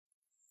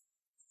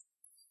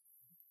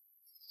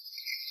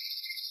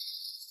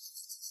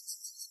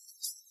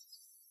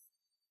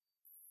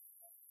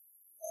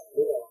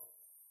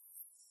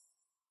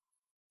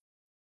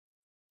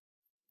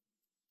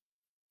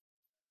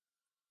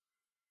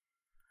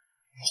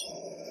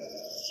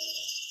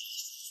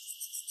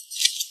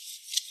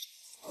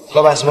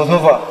老板什么吩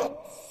咐啊？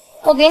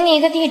我给你一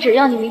个地址，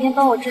要你明天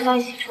帮我制造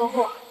一起车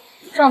祸，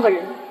撞个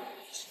人。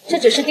这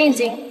只是定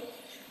金，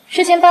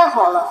事情办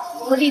好了，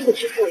我会立刻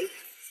支付为止。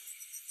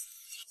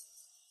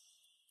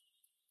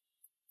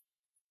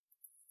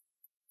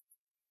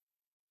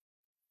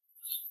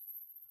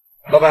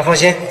老板放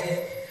心，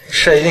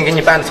事一定给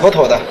你办得妥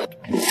妥的。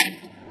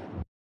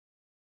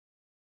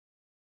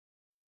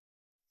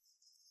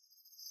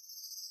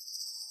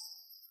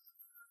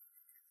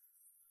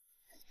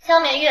江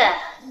绵月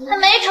还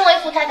没成为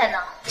富太太呢，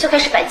就开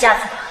始摆架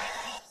子了。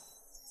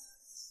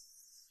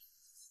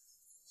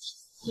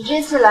你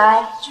这次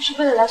来就是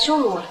为了来羞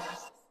辱我的？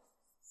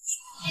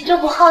你就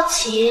不好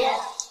奇，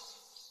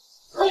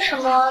为什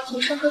么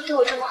景生会对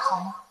我这么好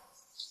吗？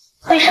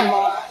为什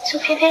么就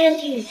偏偏认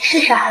定你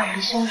是杀害我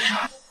的凶手？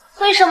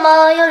为什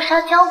么要杀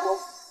江国？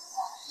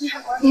为什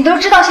么？你都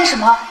知道些什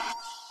么？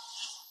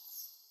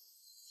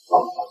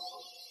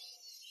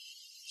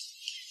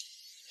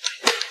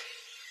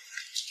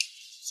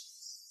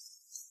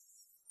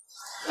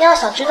你要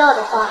想知道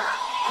的话，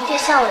你得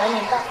下午2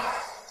点半。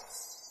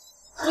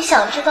你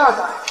想知道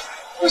的，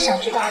不想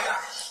知道的，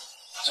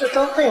就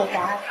都会有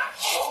答案的。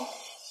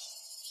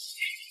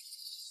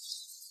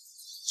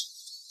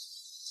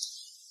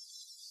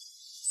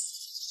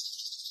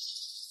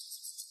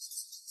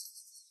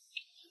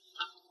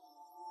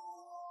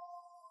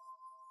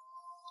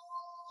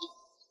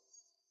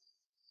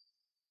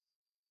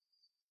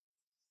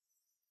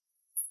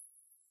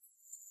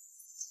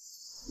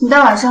你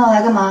大晚上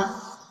来干嘛？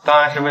当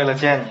然是为了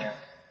见你。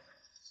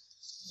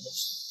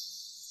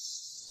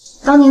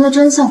当年的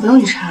真相不用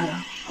你查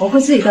了，我会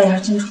自己调查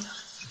清楚的。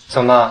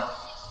怎么，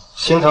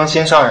心疼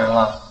心上人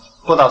了？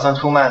不打算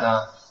出卖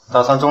他，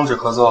打算终止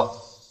合作？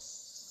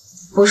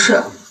不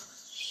是，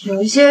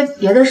有一些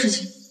别的事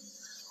情。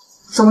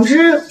总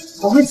之，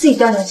我会自己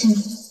调查清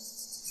楚，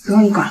不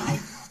用你管了。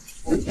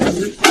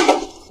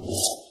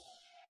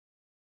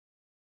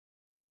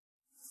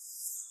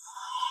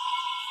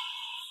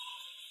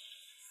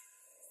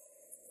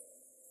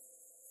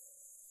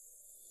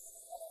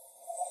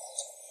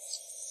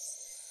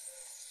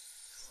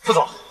副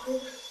总，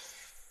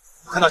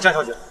我看到江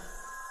小姐。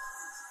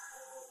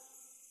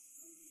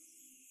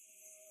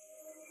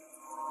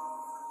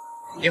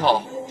你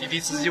好，滴滴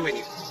司机为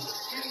您。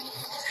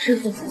师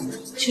傅，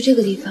去这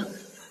个地方。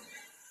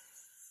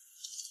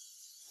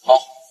好。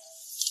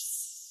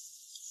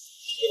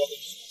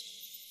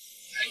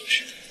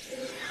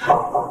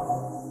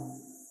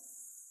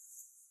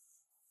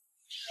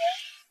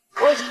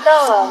我已经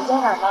到了，你在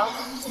哪儿呢？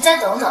你再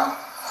等等，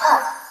快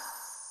了。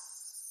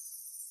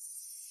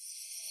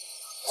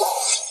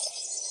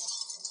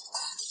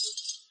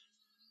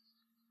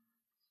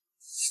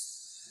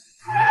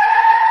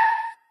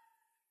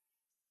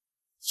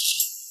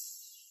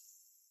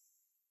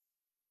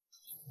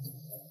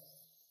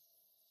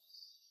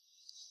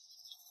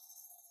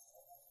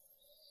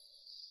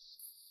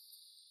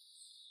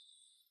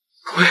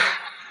喂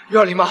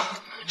，120吗？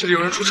这里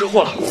有人出车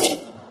祸了。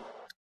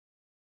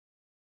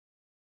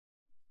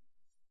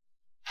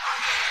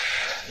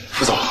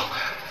副总，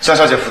江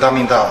小姐福大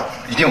命大，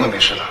一定会没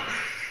事的，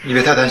你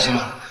别太担心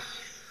了。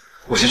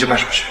我先去办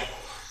手续。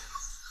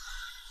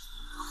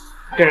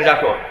病人家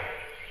属，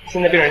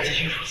现在病人急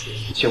需输血，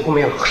血库没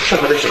有适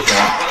合的血型，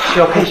需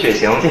要配血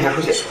型进行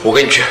输血。我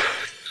跟你去，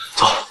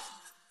走。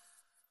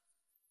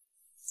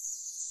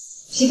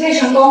匹配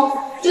成功，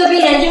这个病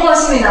人经过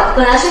幸运的，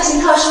本来血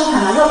型特殊，很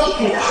难够匹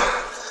配的。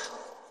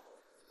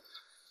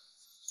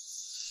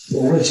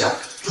我问一下，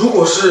如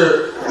果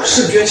是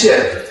肾捐献，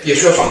也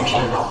需要双匹配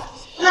吗？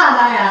那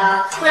当然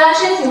了，不然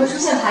身体会出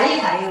现排异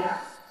反应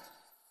的。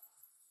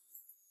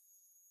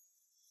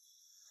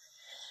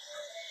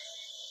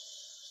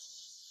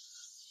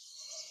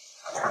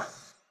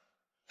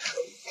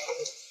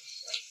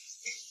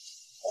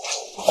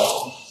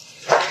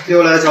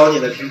又来找你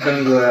的平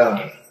分哥呀？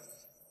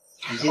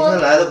你今天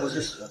来的不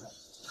是时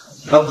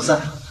候，不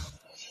散。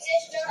今天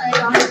是真来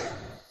找你。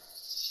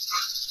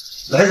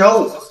来找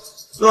我？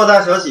骆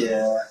大小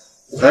姐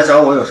来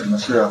找我有什么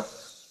事啊？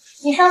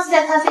你上次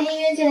在咖啡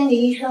因院见那个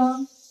医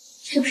生，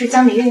是不是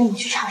江美月让你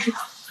去查出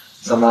他？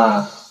怎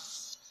么，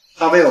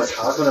他被我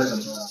查出来什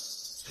么了？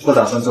不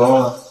打算装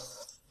了？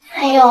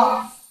哎呦，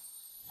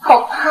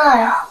好怕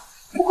呀！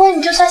不过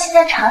你就算现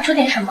在查出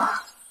点什么，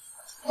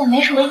也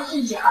没什么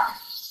意义了。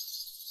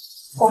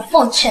我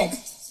奉劝你，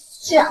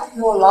最好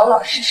给我老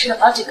老实实的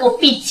把嘴给我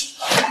闭紧。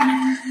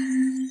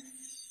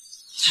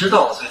知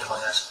道我最讨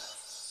厌什么？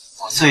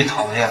我最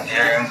讨厌别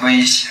人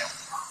威胁我。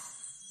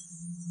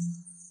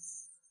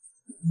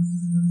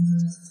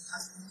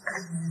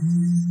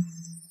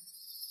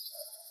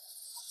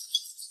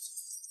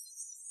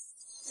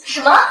什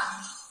么？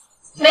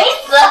没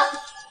死？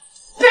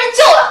被人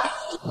救了？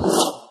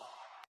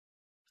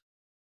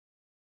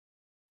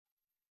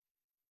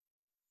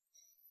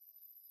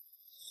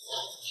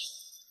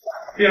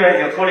病人已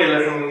经脱离了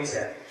生命危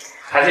险，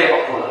孩子也保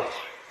住了，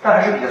但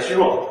还是比较虚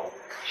弱，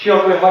需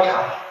要各位观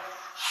察。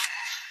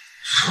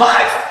什么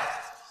孩子？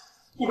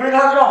你不是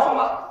她的丈夫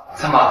吗？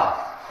怎么，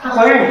她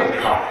怀孕你都不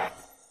知道？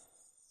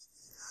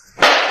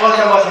抱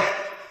歉抱歉，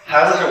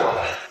孩子是我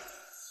的。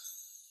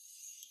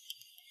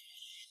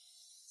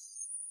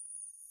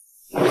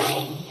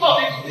到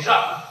底怎么回事？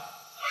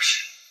不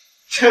是，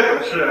这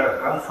种事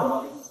还怎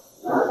么？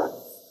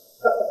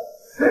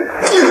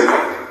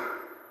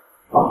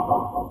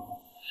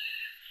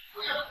不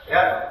是讨厌，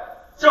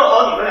正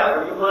好你们两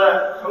个离婚，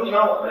成全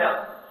我们俩，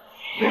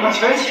两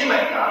全其美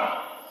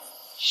啊！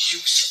休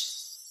想！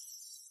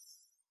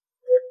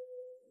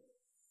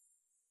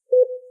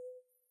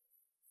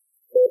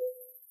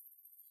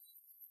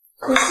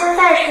你现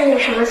在身体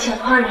什么情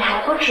况，你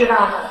还不知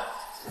道吗？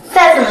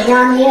再怎么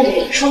样，你也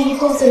得注意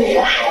肚子里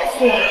的孩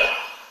子呀。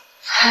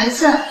孩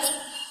子？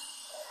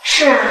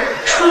是啊，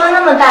出了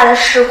那么大的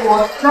事故，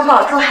能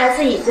保住孩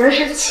子已经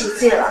是奇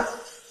迹了。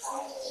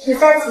你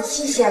再仔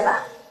细些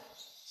吧。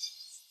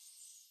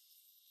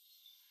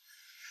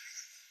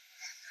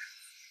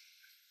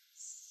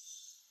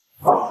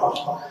不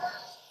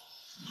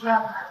要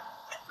吧，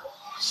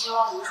希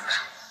望无处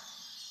生。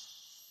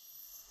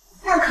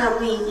那可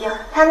不一定，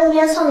他那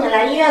天送你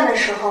来医院的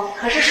时候，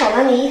可是守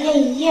了你1天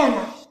1夜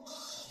呢，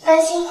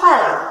担心坏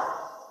了。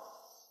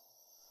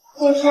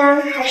那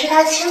天还是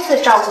他亲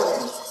自照顾的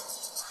你，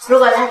如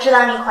果他知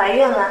道你怀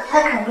孕了，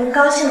他肯定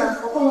高兴得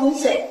合不拢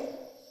嘴。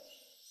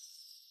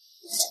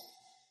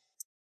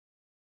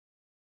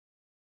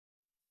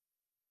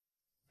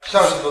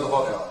下个季度的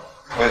报表，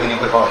我也跟您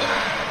汇报一下。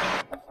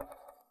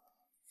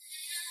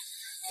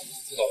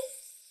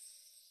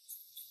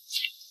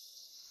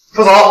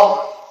副总，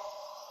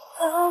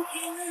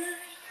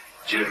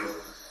记住，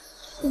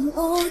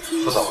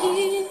副总，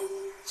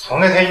从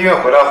那天医院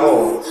回来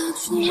后，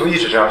你就一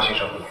直这样心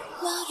神不宁。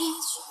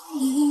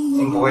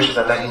您不会是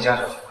在担心江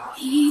小姐吧？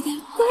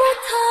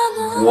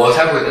我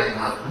才不会担心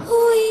她呢。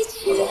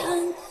副总，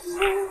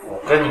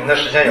我跟您的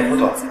时间也不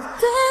短了，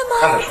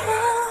看得出来，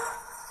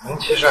您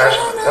其实还是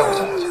很在乎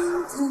江小姐的。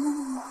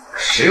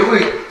谁会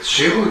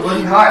关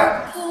心她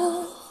呀？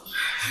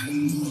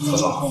副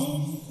总，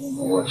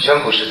我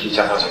真不是替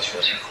江小姐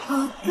求情。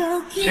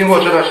经过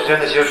这段时间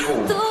的接触，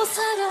我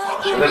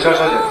觉得江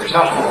小姐不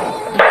像是我。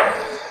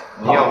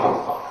您要不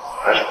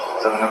还是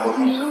再跟她沟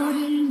通一下。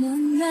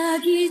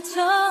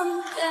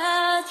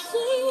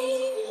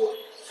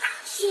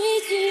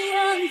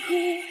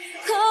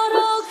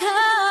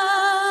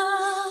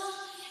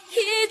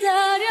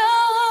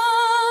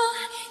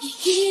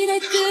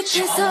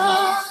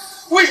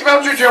为什么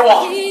要拒绝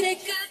我？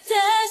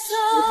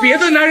有别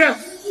的男人。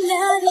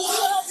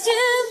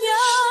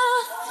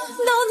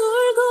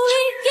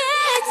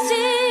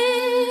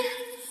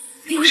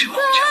不行，我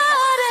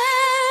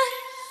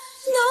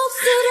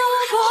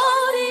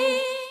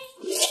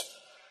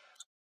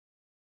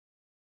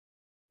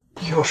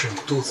要是你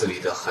肚子里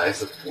的孩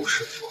子不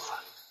是福汉，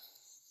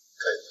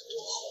该有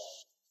多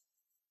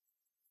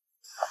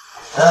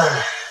好。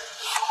哎，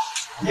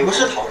你不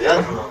是讨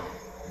厌他吗？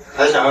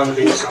还想让他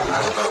给你生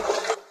孩子吗？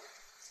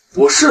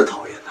我是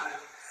讨厌他呀，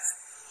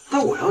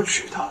但我要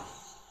娶她，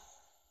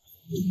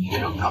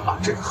让他把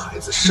这个孩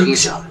子生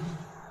下来。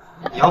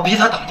你要逼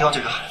他打掉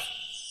这个孩子，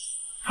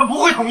他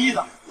不会同意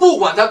的。不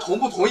管他同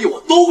不同意，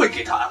我都会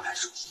给他安排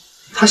手续。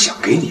他想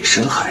给你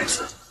生孩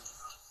子，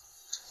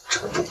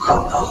这不可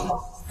能。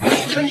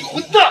这你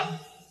混蛋！把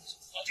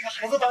这个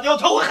孩子打掉，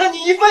他会恨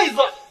你一辈子。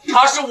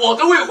她是我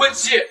的未婚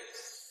妻，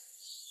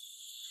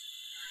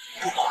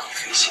不劳你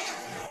费心。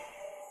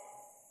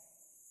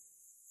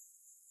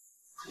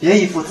别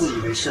一副自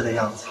以为是的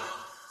样子，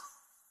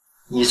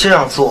你这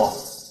样做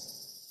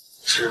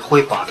只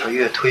会把他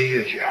越推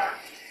越远。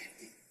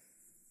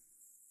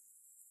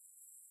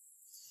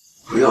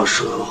不要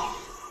说了，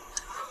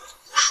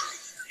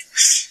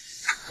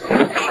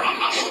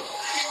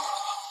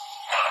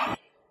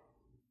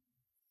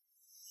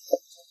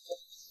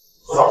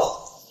副总，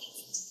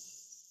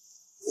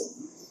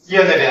医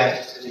院那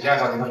边已经按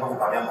照您的吩咐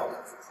打电好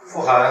了，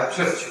傅涵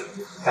确实去了，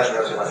但是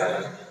要接到江小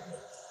姐。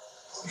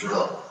我知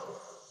道。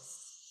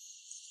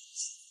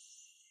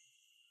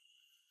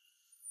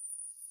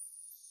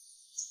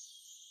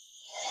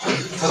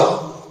副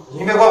总，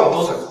您别怪我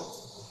多嘴，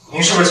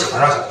您是不是喜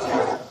欢上小姐？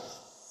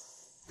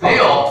没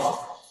有。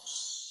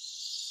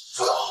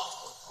副总，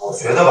我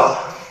觉得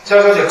吧，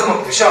江小姐根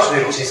本不像是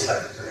那种心思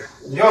歹毒的人。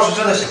你要是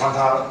真的喜欢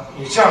她，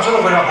你这样真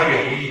的会让她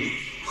远离你，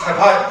害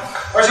怕你。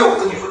而且我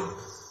跟你说，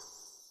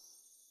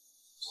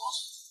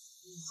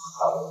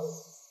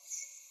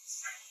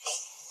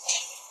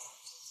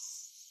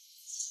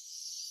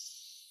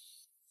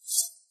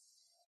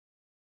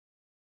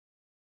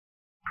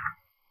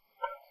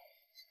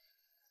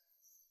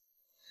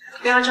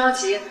不要着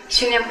急，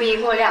训练不宜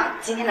过量。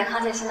今天的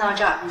康健先到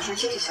这儿，你先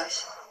休息休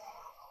息。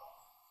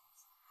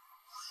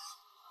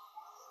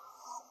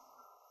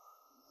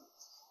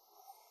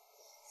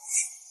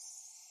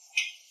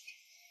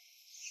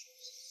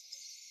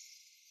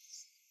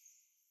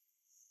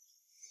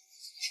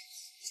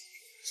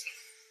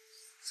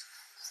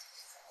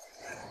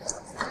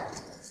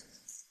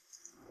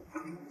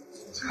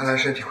看来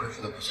身体恢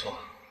复的不错。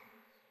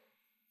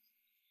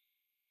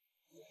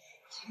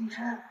秦真，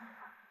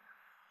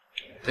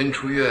等你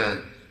出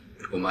院，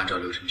我们按照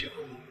流程结婚。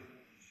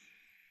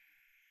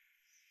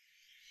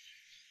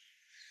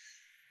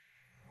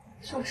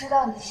就知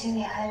道你心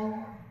里还有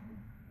我。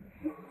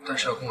但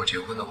是要跟我结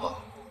婚的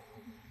话，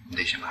你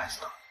得先把孩子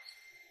打。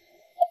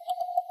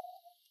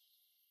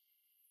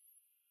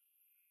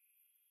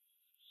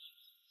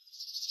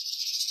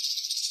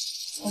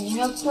我宁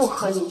愿不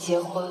和你结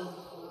婚，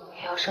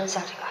也要生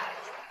下这个孩子。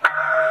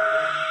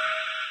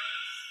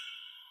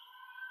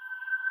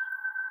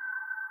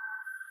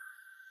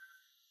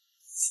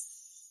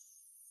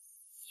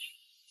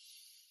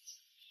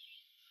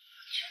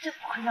绝对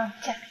不会让你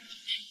嫁给你。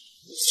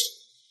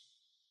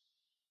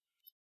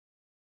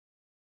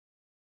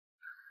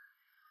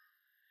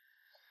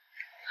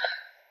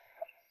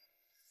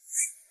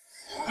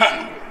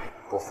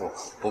伯父、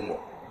伯母，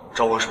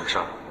找我有什么事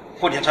儿？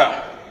傅天成，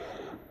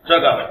这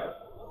个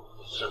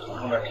是童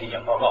童的体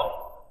检报告。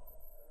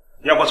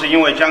要不是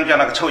因为江家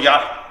那个臭丫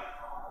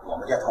头，我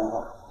们家童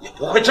童也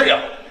不会这样。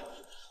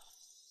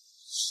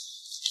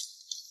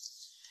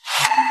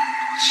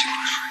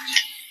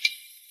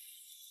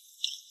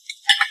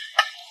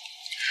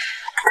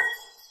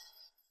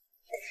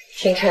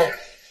廷琛，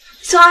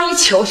宋阿姨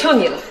求求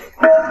你了，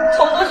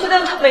童童现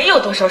在她没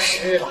有多少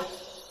时日了，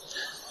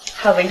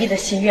她唯一的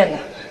心愿呢，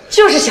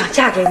就是想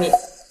嫁给你，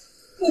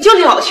你就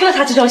了却了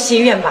她这桩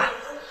心愿吧。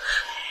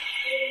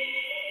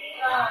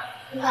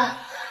妈，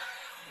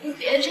你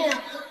别这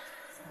样，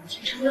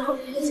廷琛的后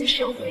面月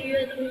是有婚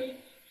约的，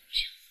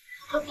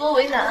他多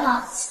为难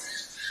啊！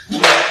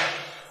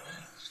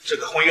这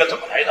个婚约怎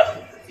么来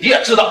的？你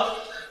也知道，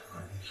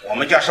我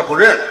们家是不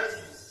认的。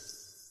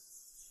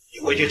你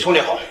回去处理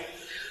好，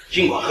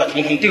尽管和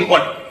婷婷订婚。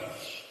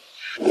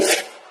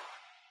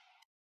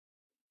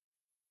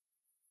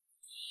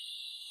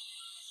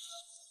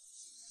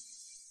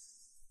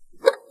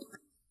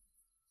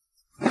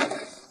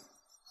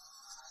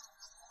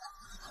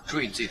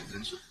注意你自己的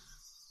分寸。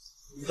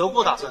你都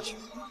不打算娶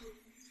她，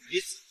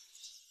彼此。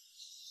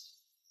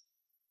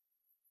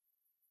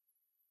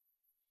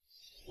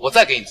我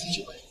再给你一次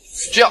机会，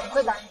这样。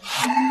会吧？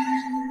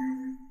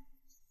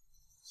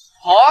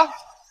好啊，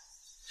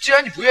既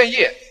然你不愿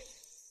意，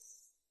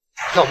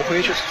那我们婚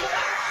约就此作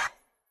罢。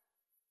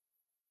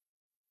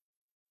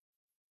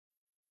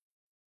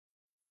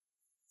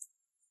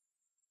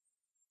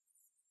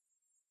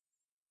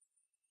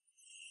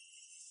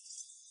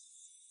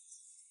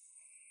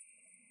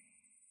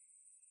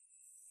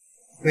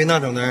为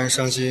那种男人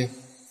伤心，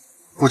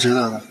不值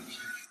得的。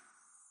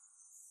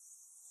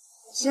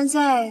现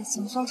在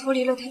总算脱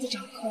离了他的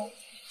掌控，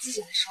自己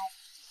的生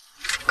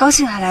活，高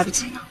兴还来不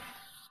及呢。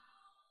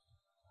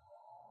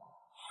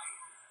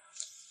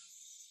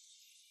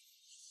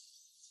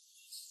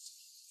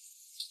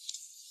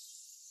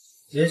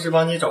临时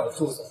帮你找个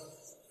住所，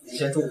你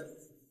先住。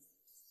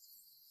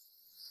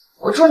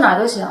我住哪儿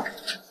都行，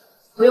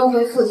不用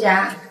回傅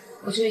家，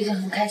我就已经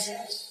很开心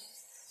了。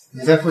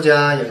你在傅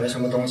家也没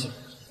什么东西，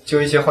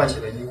就一些换洗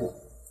的衣物，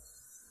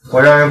我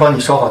让人帮你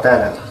收好带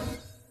来了。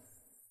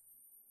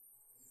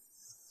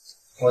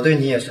我对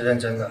你也是认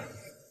真的，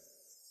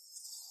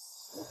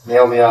你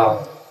要不要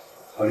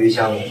考虑一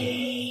下我？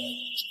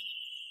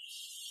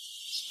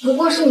不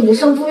过是你的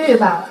胜负欲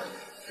罢了。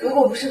如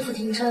果不是傅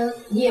廷琛，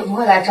你也不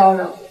会来招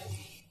惹我。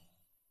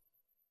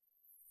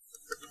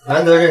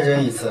难得认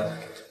真一次，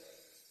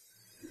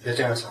别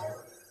这样想我。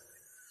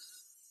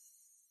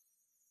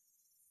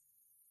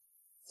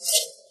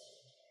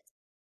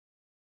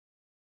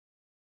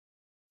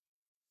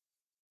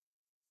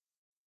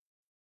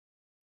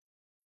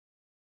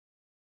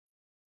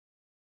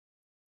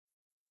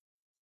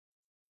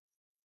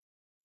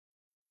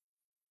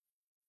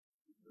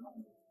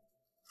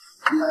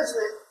还是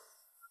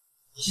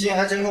你心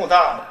还真够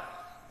大的，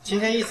今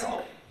天一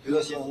早娱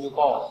乐新闻就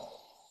报了。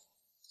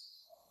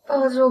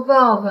报就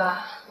报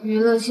吧，娱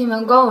乐新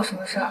闻关我什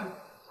么事儿？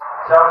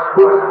江氏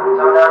不是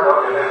江家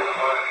小姐妹离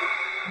婚，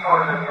不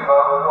是你们和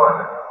弱者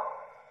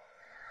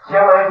行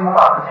为无法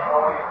自行公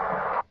寓。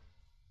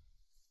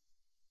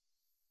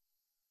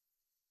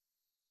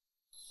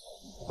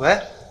喂，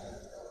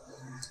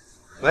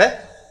喂，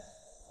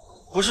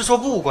不是说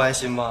不关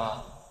心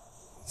吗？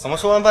怎么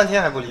说完半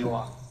天还不理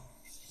我？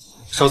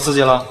受刺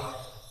激了？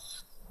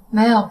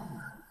没有，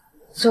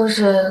就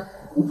是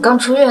刚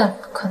出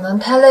院，可能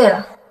太累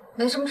了，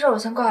没什么事，我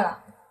先挂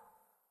了。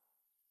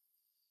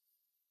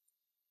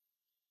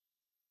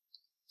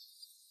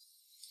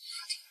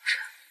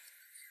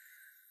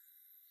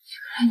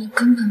原来你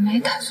根本没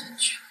打算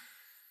娶我。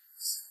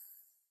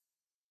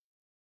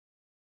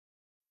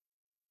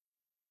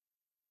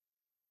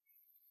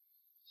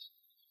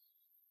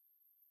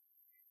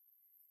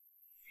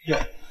哟，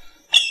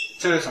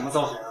这是什么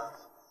造型啊？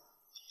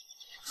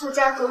傅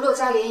家和骆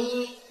家联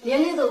姻，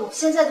连累的我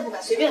现在都不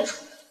敢随便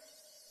出门。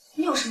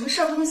你有什么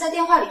事不能在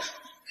电话里说？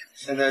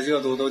现在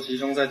热度都集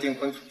中在订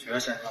婚主角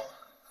身上了，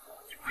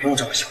不用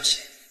这么小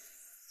心。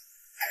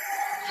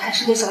还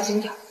是得小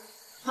心点，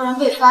不然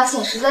被发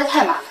现实在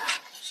太麻烦。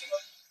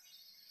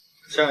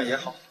这样也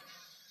好。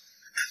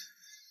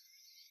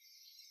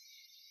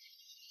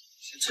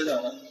先吃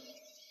点吧，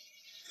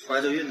怀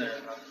着孕的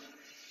人呢？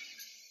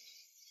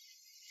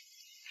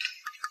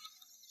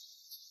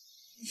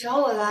你找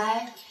我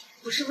来，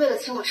不是为了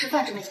请我吃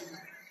饭这么简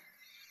单。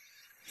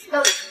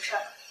到底什么事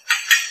儿？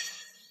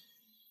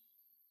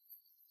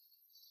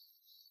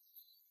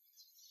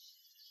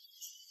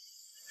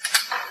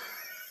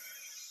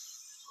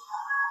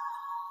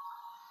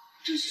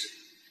这是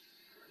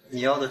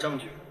你要的证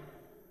据。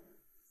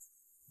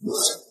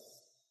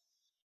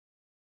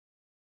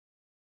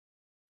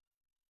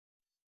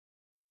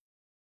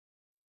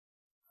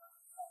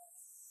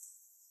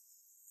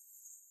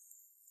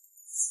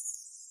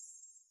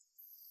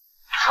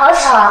好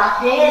巧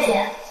啊，圆月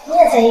姐，你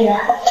也在医院。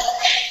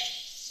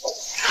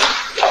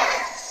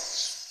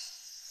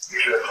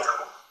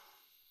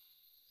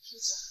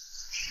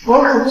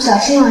我可不想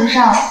新闻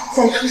上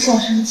再出现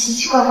什么奇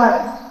奇怪怪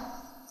的。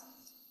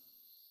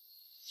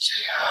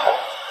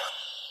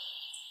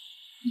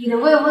你的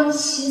未婚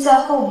妻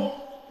在后面，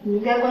你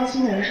应该关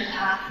心的人是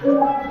她。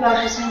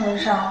要是新闻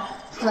上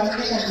突然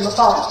出现什么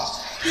报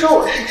道，说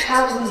我是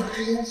插足你们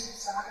之间的小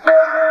三，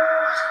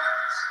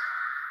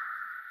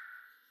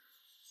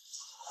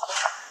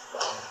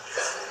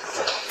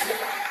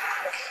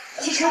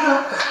启程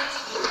哥，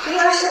不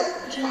要是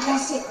真的担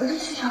心，我就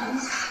去找东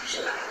西。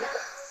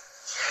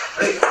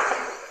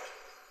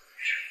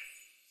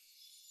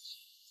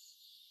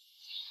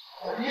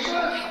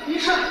医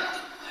生，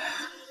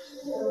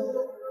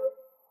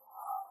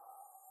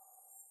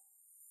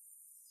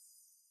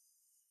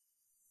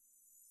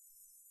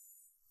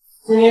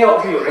今天要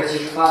不是有人及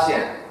时发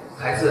现，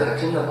孩子还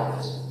真的保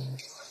不住。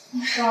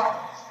医生，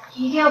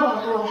一定要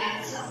保住我的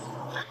孩子。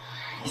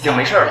已经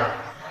没事了，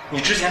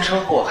你之前车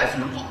祸孩子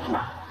能保住，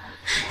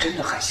是真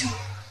的很幸运。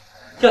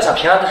要想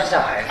平安的生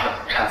下孩子，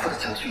产妇的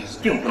情绪一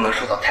定不能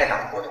受到太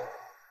大的波动，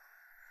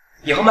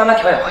以后慢慢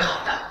调养会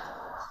好的。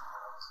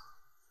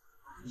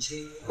你先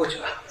过去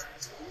吧。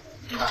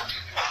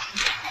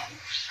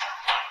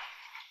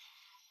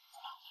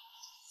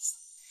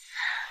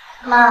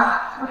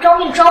妈，我装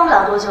病装不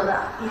了多久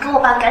的，你跟我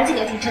爸赶紧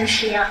给廷琛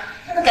吃药，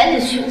让他赶紧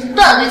去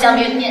断了对江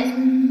明的念头。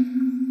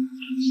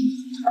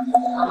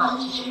妈妈，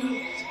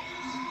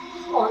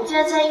我们竟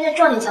然在医院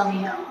撞见江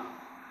明了，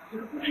我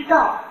都不知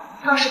道，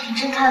当时廷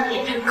琛看的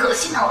脸真可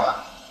心疼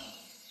了。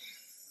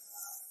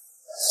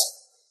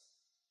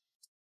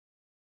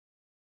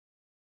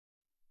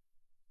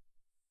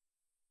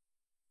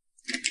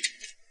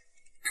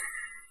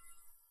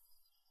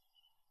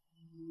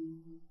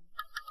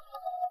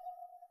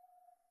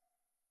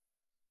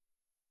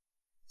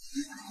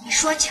你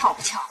说巧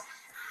不巧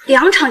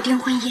？2场订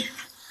婚宴，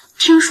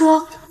听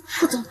说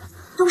副总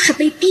都是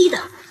被逼的。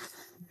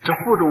这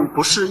副总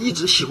不是一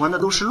直喜欢的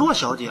都是洛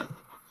小姐，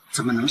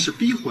怎么能是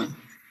逼婚？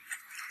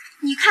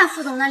你看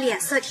副总那脸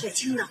色铁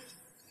青的，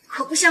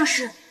可不像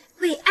是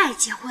为爱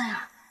结婚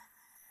啊。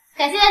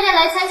感谢大家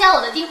来参加我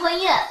的订婚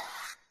宴。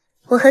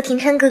我和廷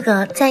琛哥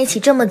哥在一起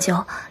这么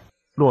久，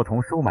洛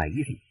彤收买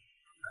伊礼。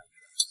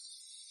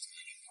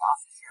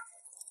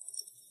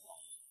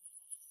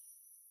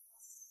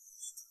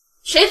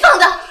谁放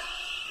的？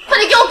快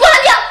点给我挂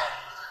掉！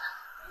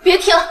别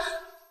听！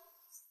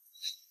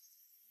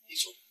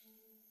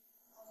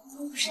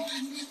不是，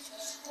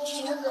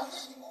廷琛哥，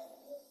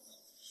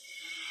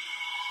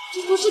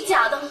这都是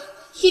假的，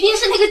一定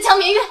是那个江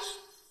明月，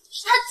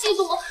是他嫉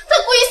妒我，他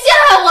故意陷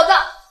害我的。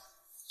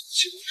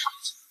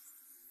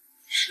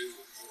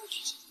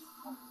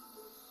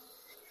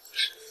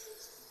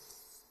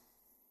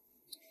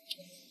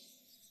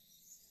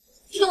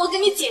听我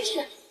跟你解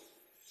释。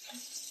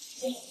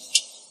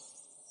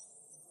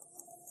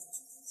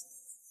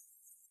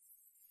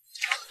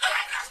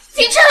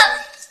廷琛，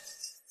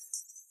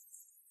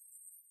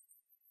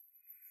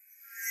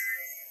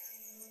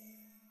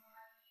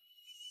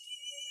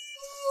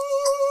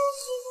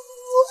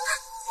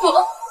不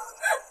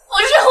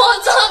是我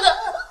做的，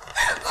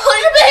我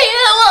是被冤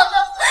枉的，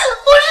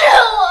不是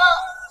我，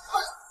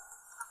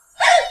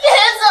别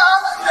走。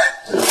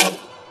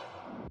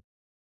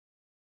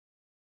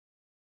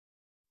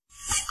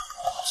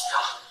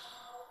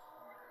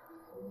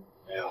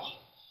没有，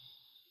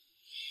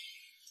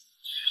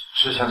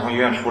之前从医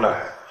院出来。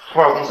富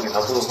二公子给他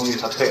做的东西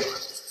他退了，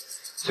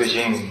最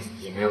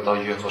近也没有到医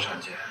院做产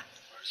检，而且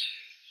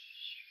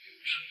也没有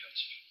生病。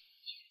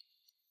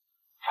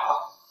查，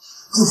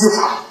继续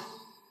查。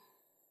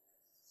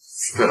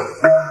对了，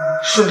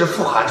顺着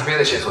傅寒这边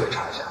的线索也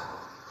查一下，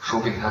说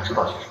不定他知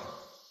道些什么。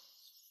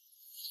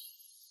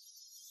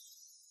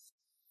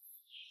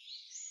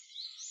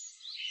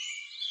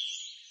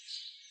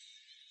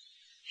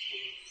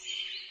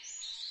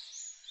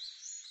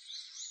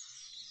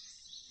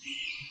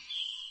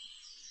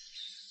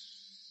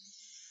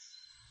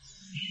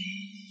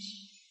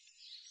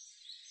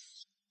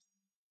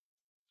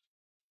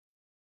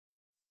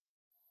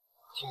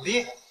挺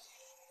厉害，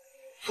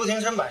傅廷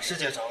琛满世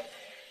界找你，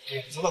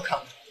影子都看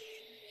不着。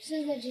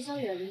现在只想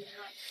远离他，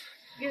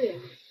越远越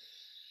好。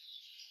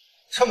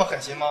这么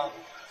狠心吗？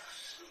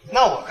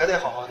那我可得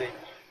好好对你，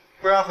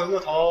不然回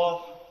过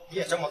头你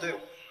也这么对我，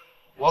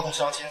我可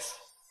伤心死。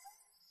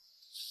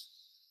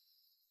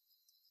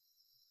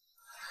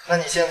那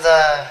你现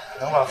在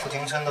能把傅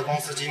廷琛的公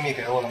司机密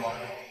给我了吗？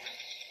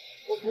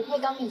我不会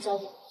当面交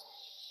给你，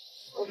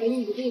我给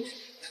你个地址，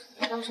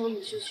到时候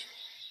你去取。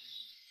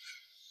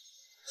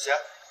行，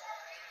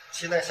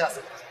期待下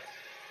次合作。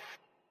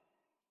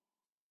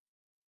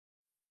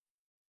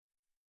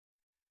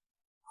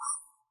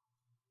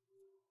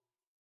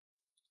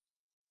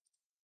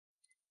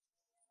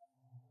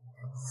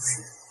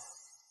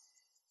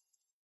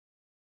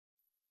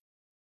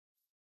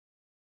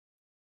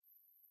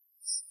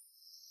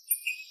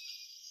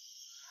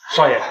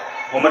少爷，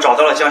我们找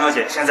到了江小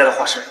姐现在的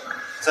画室，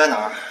在哪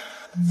儿？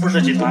富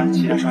士集团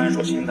旗下商业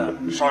中心的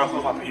少儿绘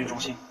画培训中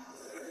心。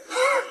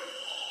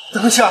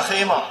灯下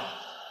黑吗？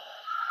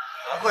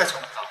难怪找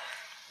不到。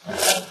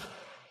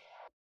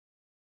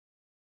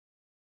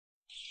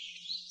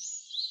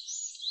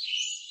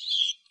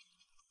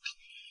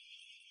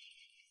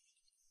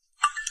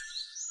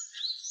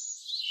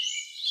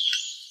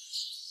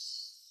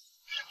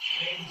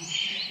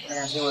看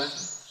看新闻，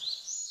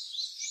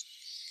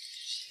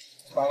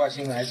八卦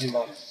新闻还劲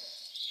爆。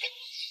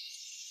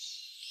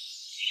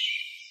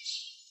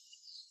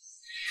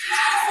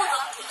副总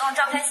主动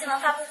召开新闻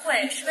发布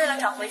会，是为了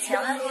找回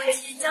前未婚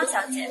妻江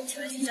小姐，请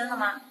问是真的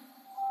吗？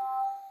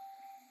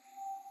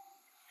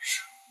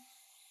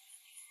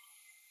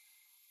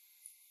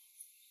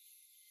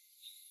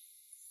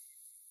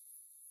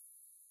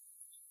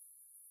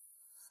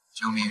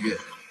江明月，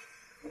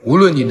无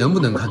论你能不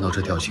能看到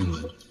这条新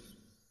闻，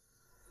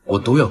我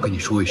都要跟你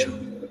说一声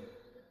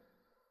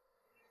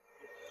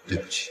对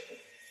不起。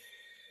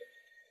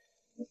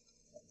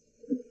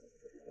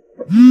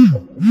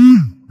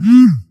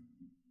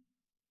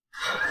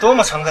多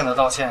么诚恳的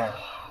道歉呀！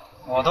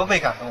我都被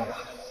感动了。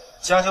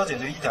江小姐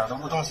就一点都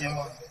不动心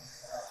吗？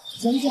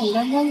简简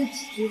单单的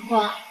几句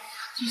话，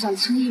就想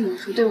轻易抹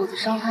除对我的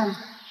伤害吗？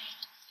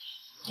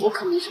我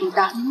可没什么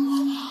大度。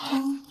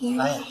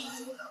哎呀，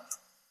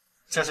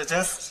这是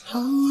真死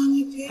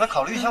心。那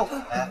考虑一下我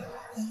呗，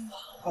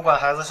不管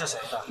孩子是谁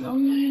的，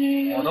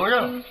我都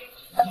认了。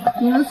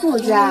你们傅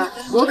家，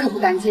我可不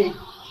敢进。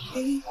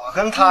我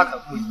跟他可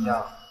不一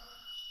样。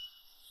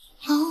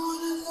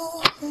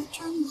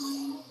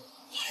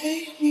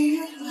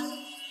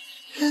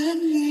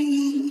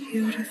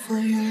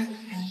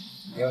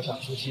你要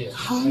想出气，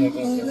那个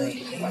别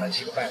人就把他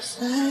气个半死。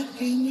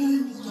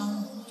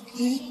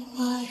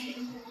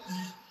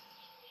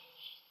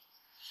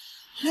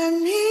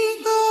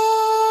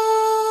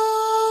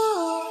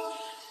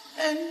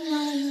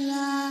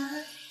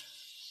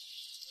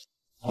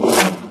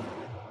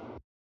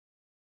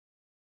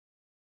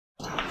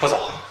副总，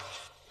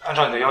按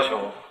照你的要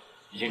求，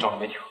已经找了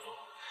媒体合作，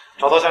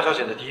找到江小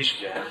姐的第一时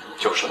间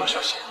就收到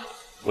消息。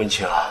文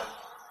清啊，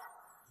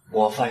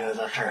我发现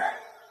的事儿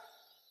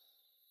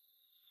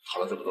好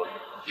了这么多年，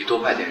你多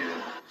派点人。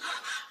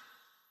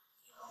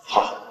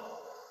好。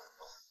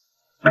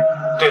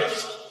对了，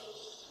副总，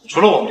除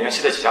了我们联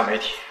系的几家媒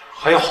体，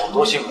还有好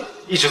多新闻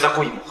一直在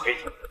故意抹黑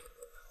你。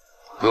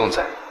不用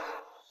在意，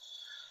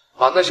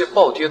把那些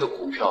暴跌的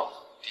股票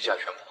低价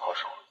全部抛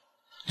售了，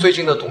最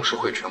近的董事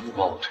会全部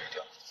帮我推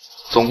掉，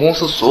总公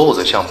司所有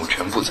的项目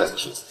全部暂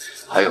停，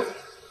还有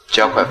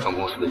加快分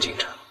公司的进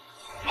程。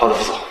好的，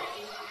副总。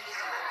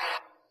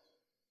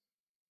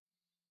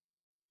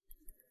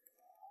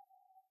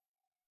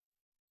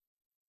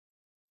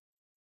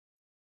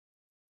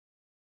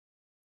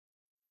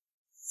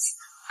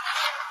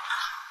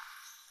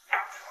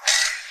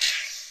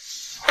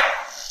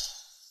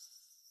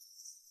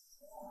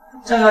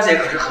江小姐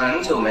可是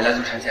很久没来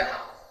做产检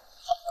了。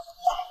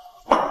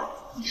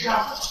你知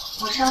道，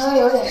我稍微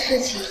有点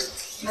事情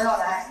没有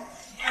来，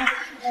她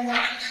可是在那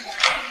出事。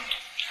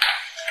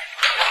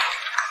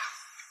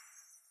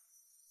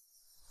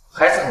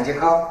孩子很健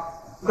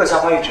康，各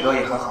项发育指标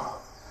也很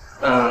好。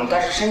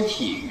但是身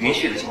体允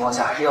许的情况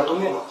下，还是要多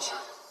运动一下。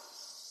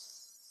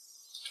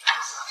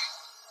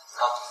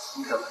好，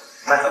你走，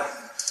慢走。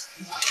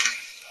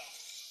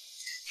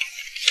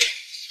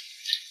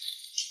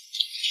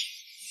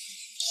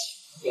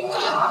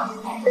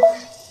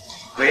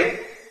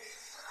喂，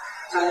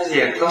江小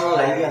姐刚刚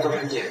来医院做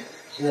产检，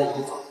现在已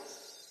经走了。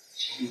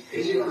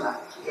别这个喊，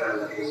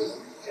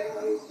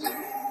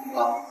好。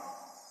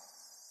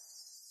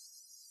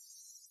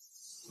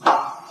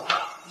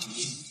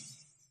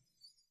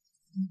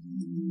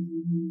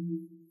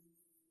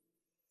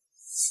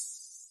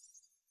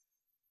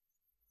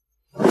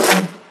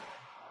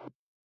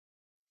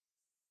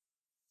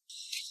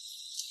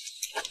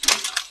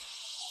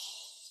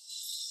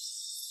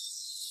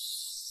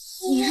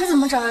你是怎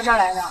么找到这儿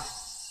来的？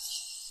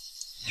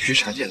你去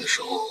产检的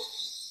时候，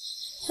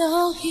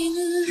医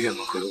院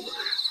门口有我的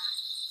人。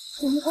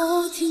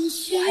我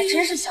还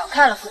真是小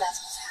看了傅大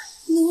总裁。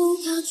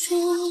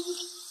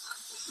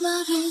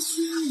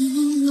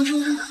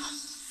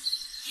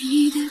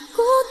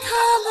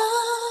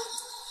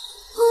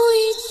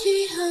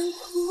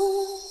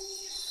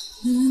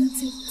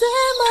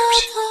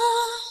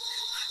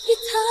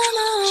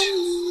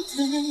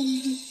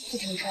傅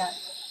晨晨，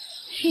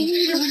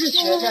你是不是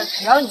觉得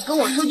只要你跟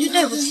我说句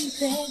对不起，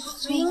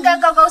就应该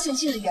高高兴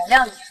兴的原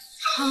谅你？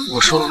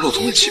我受了陆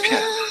总的欺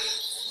骗，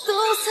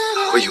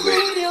我以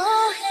为给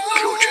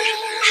我捐身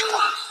的人是他，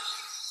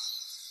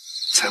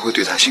才会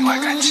对他心怀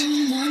感激。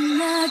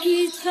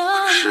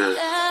可是，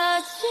在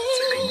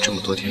跟你这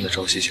么多天的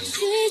朝夕相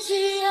处，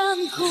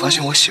我发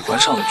现我喜欢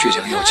上了倔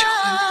强要强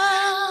的你。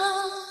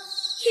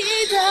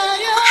可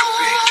是我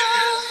不愿意承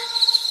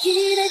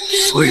认，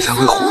所以才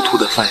会糊涂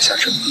的犯下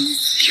这么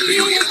一个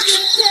又一个的错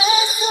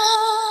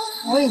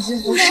误。我已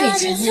经不是以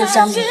前那个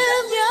江明了，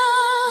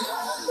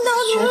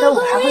你觉得我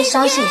还会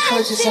相信你说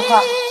的这些话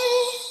吗？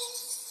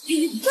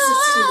一次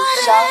次的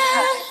伤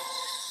害，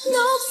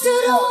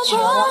让我绝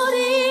望，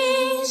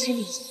心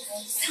里惊飞。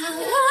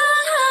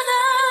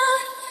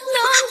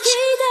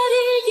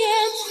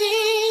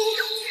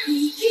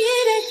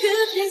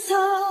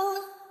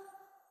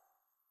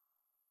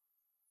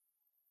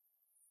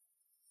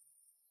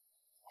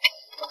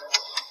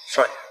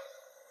少爷，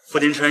傅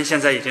丁春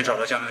现在已经找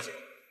到江小姐，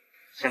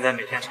现在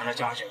每天缠着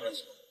江小姐问责。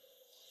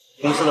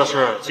公司的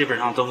事基本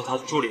上都是他的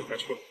助理在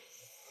处理，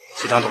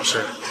其他董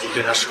事已经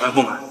对他十分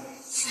不满。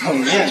有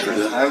面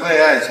子还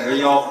为爱折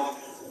腰，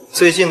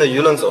最近的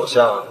舆论走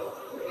向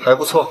还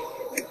不错。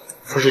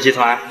富士集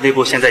团内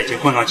部现在已经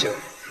混乱起来，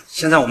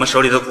现在我们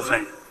手里的股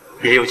份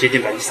也有接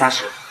近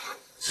30%，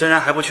虽然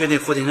还不确定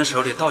傅丁春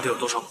手里到底有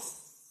多少股份，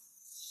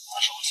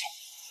但是我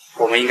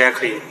想我们应该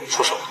可以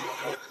出手。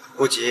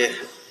不急，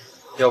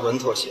要稳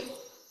妥些。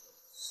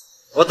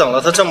我等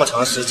了他这么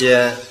长时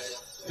间，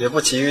也不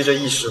急于这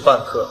一时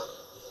半刻。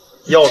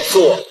要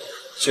做，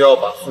就要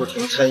把傅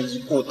廷琛一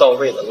步到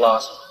位的拉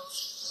下来，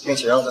并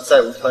且让他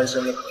再无翻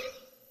身的可能。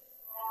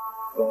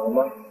懂了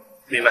吗？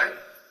明白。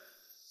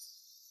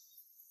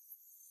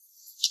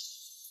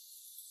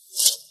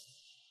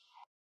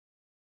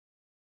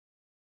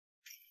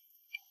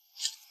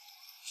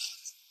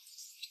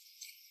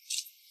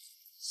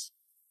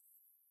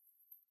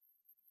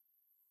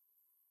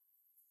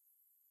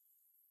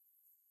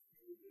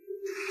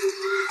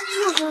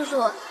祝叔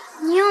叔，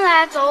你又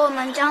来找我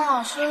们姜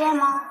老师了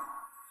吗？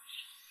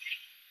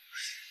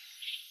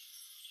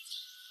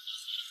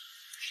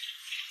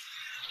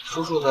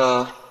叔叔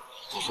呢，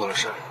做错了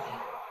事，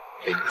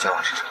被你们姜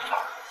老师惩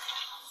罚，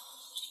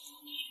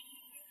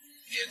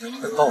你也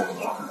会报应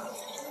了，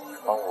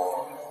帮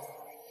我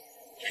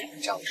给你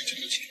们姜老师交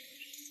钱。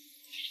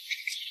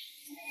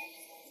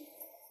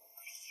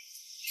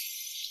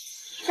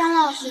姜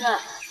老师，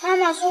妈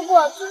妈说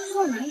过，叔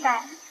叔明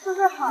白，叔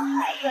叔好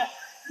孩子，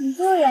你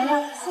就原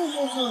谅傅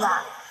叔叔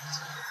吧。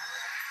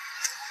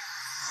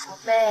宝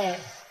贝，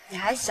你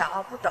还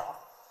小不懂，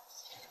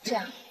这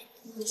样，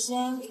你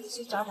先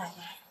去找奶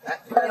奶。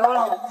别忘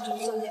了我们这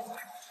作业。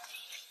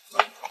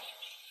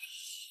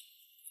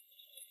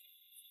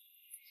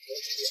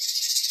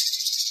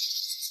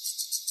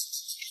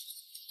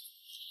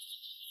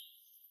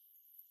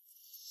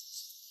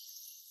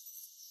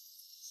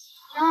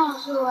姜老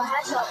师，我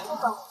还小不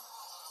懂。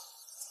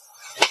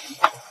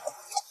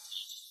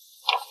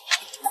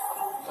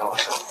姜老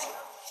师，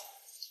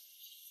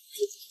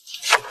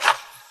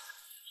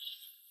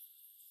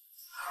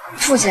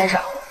傅先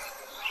生，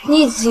你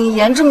已经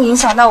严重影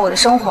响到我的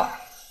生活。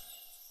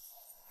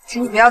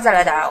请你不要再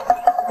来打扰我，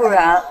不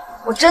然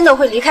我真的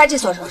会离开这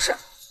所城市。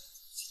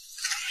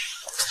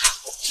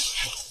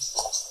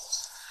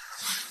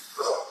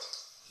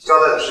交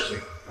代的事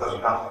情要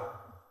去办好。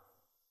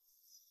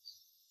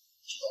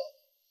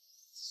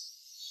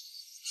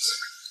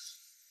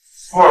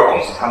富二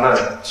公子他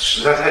们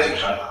实在太谨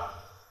慎了，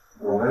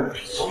我们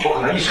总不可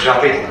能一直这样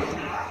被动。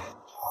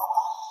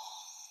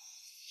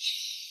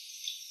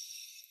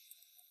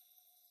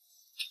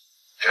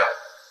这样，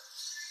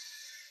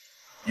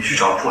你去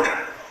找破绽。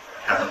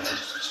让他们自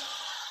己做主。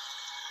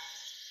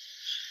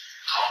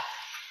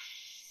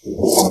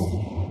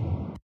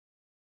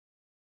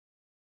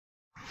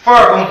富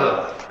二公子，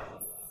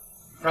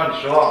让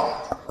你失望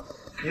了，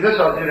你的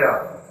小伎俩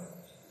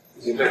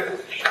已经被傅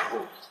总识破。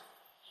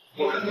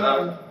不可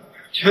能，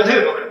绝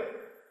对不可能。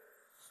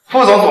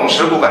副总董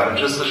事部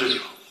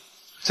49%，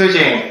最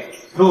近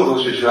陆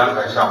陆续续安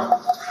排项目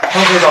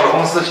分配到了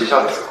公司旗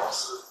下的子公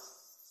司，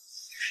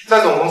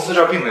在总公司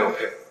这儿并没有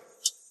配合。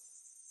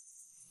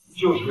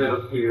就是为了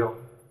利用。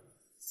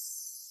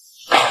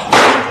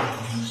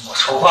我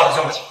筹划了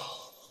这么久，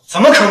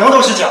怎么可能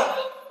都是假的？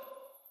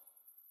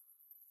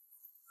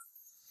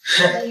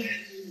是，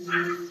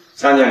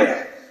江经理，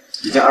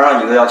已经按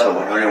照你的要求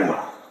完成任务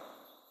了。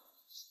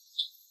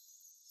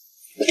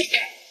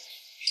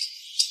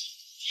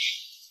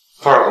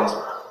富二公子，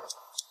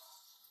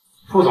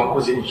副总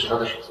顾及你是他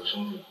的首次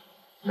生意，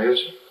没有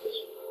请你客气。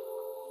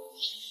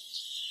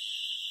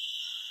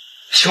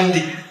兄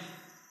弟，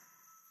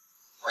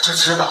我就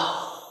知道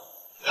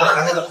他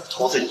和那个老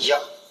头子一样，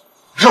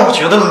让我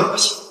觉得恶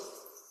心。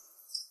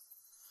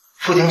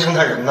傅廷琛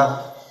他人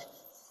呢？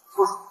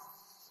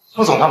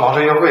副总他忙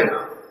着约会呢，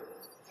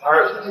他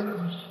2天见不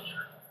到。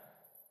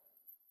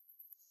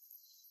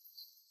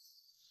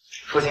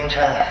傅廷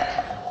琛，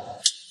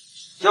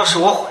要是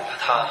我毁了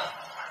他，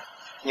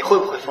你会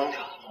不会疯掉？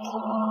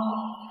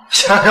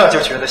想想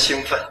就觉得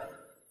兴奋。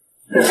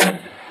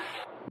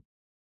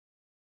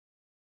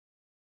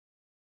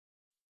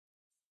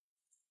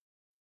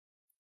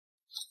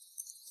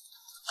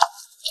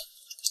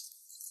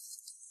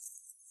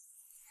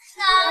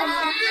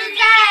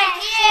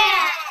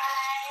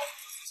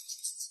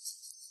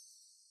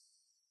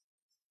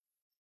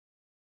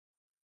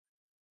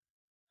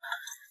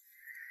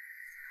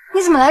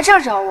你怎么来这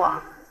儿找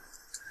我？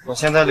我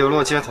现在流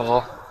落街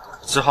头，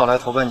只好来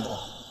投奔你。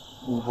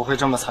你不会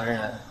这么残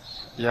忍，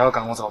也要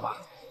赶我走吧？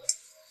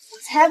我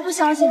才不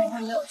相信你会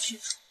没有去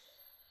处。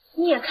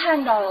你也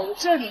看到了，我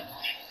这里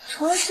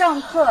除了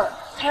上课，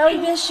还要一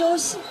边休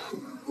息，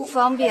不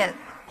方便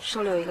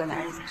收留一个男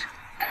人在这儿。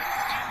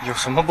有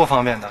什么不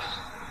方便的？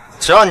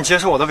只要你接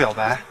受我的表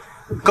白，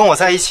跟我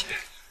在一起，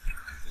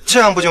这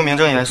样不就名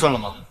正言顺了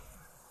吗？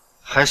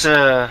还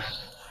是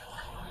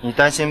你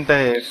担心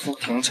被傅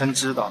廷琛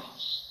知道，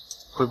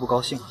会不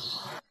高兴？浩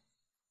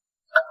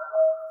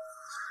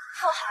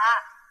涵，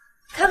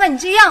看看你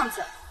这样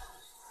子，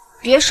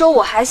别说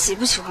我还喜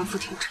不喜欢傅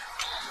廷琛，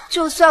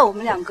就算我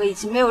们两个已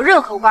经没有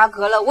任何瓜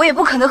葛了，我也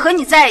不可能和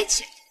你在一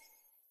起。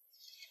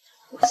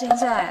我现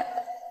在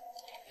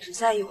只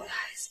在意我的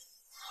孩子。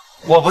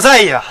我不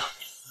在意啊，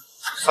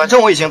反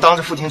正我已经当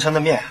着傅廷琛的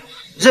面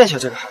认下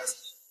这个孩子。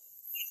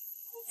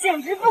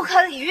简直不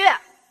可理喻！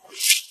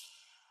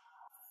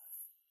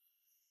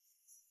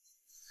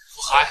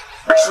傅海，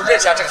说认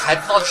下这个孩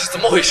子到底是怎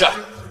么回事？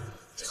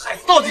这孩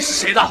子到底是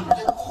谁的？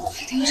傅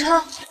廷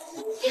琛，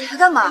你来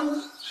干嘛？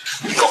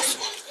你告诉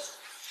我，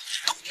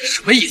到底是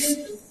什么意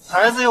思？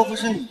孩子又不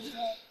是你的，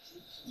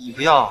你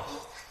不要，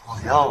我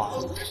要啊！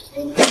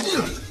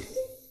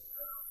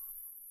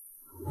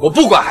我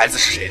不管孩子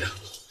是谁的，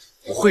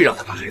我会让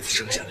他把孩子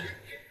生下来。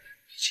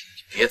请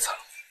你别藏。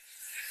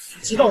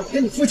你知道我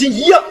跟你父亲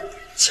一样，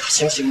假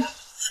惺惺的。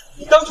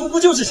你当初不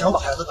就是想把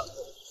孩子打过？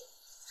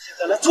现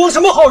在来装什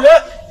么好人？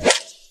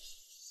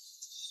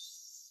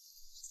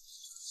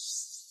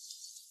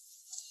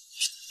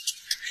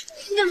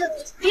你们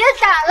别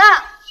打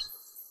了，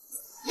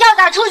要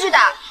打出去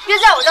打，别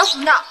在我这胡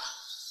闹。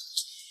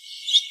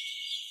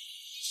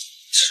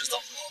迟早。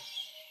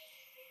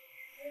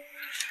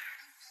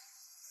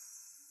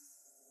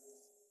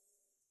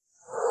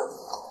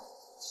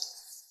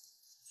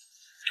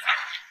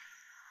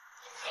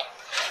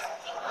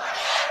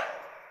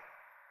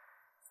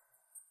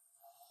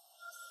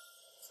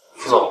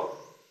副总，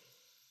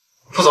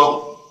副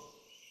总，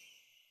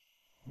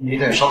你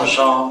脸上的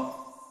伤，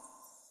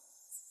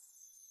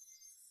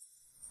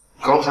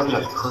刚才不小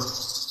心磕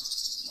死。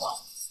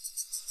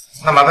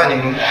那麻烦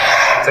您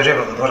在这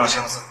个额头上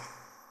签个字。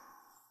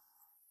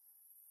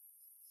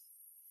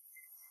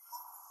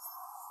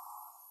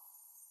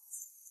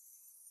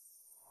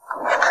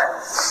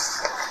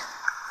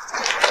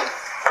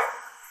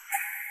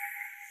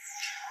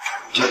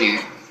嘉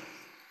玲，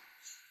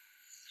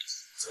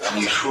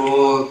你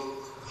说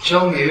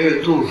江爷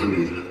爷肚子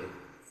里的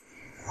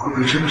会不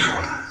会真的是我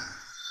的孩子？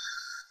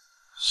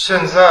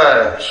现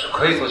在是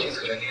可以做检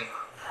测鉴定的，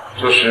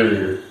就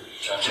是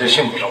准确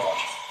性不受保证，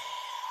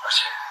而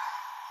且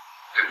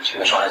对母亲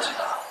的伤害极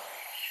大。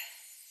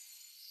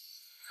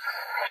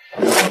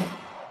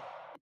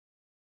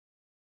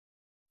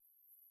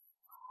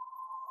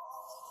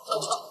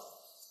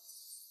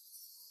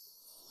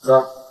哥，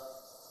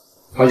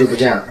好久不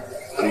见了，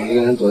你一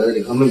个人躲在这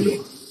里喝闷酒。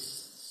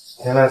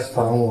别来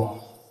烦我，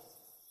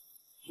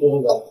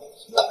说吧。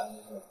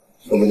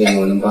说不定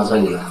我能帮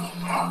上你呢。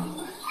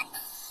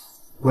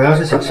我要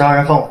是想杀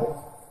人放火，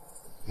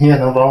你也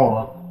能帮我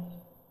吗？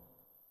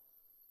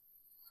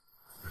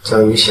只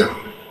要你想，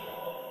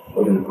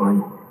我就能帮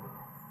你。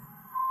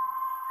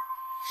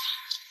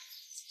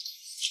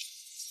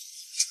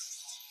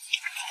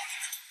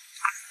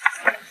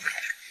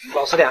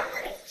老实点，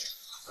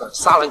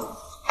杀了你！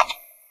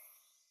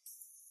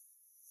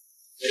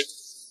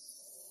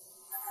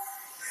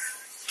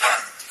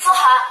傅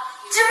涵，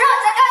你知不知道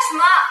你在干什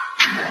么？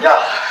呀，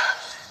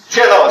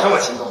见到我这么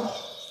激动，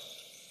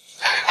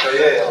小月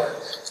月，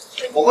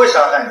我不会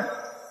伤害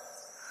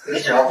你，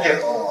你只要配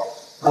合我，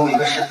录一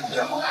个视频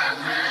就好。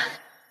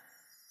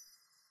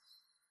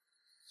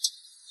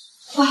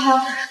傅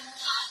涵，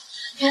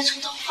别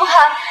冲动，傅涵，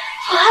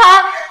傅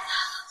涵。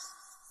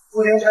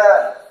傅廷琛，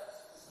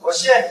我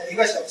限你1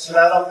个小时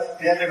来到北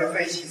边这个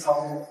废弃仓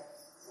库，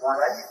我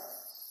来演。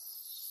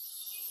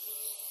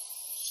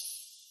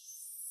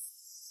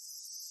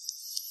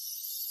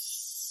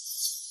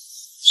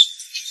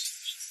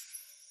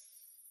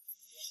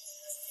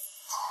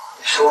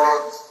你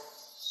说，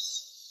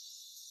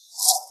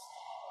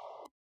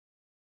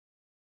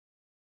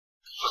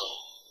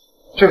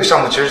这个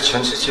项目其实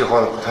前期计划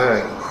的不太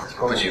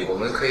不急，我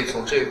们可以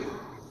从这个。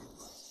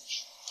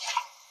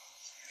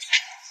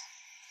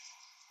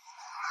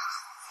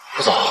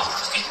副总，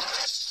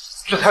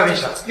这太危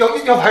险了，要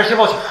不还是先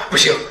报警？不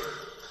行，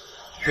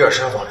月儿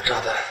身上绑着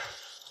炸弹，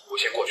我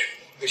先过去。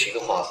不行的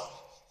话，不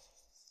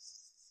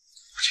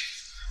行。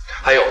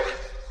还有，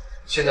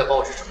现在帮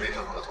我去准备一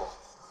份合同，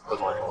合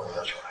同按照我的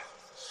要求来。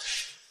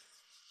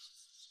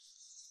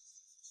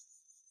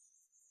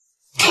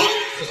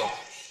副总，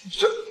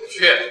这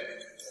去。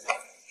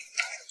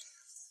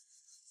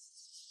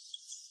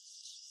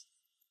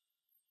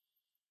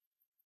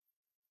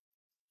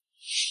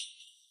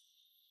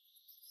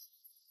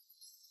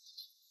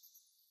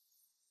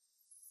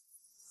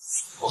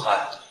傅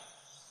涵，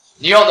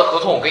你要的合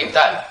同我给你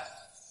带来，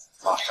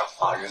马上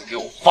把人给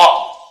我放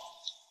了。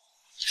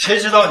谁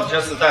知道你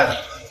这次带的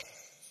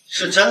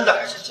是真的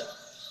还是假的？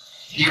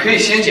你可以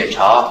先检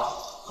查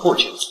后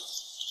检查，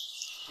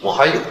我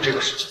还有这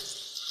个时间。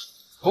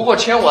不过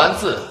签完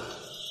字，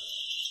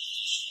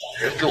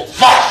把人给我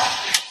放了。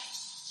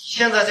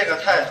现在这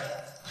个态度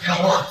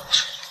让我很不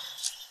舒服。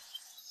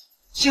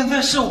现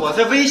在是我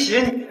在威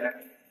胁你，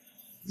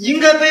你应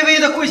该卑微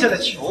的跪下来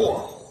求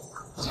我，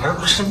而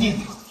不是命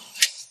令。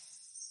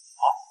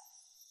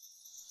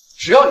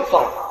只要你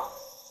放了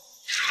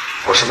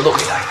他，我什么都可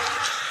以答应。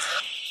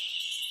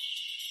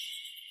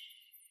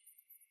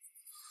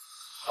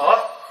好啊，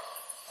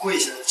跪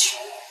下来求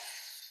我。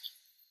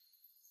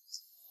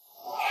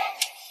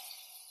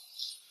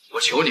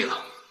我求你了，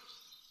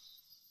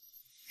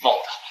放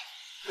我他。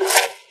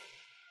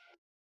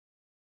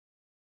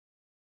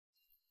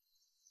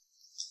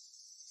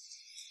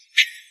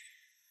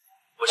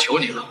我求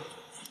你了，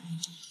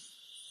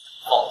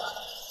放我他。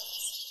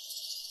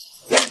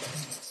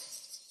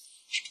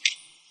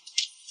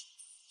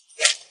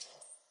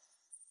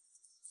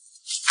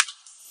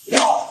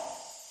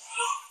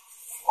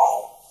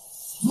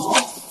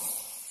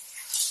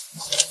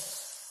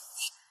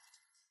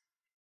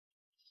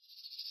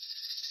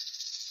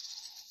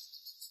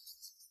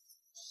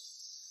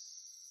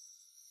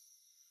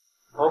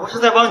我不是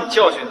在帮你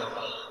教训他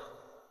吧？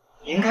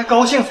你应该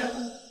高兴才对。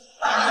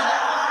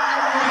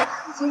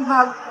已经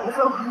把股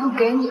份回复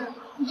给你了，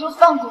你就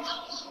放过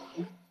他。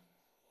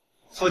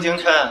傅廷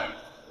琛，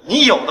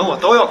你有的我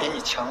都要给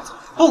你抢走，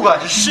不管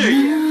是事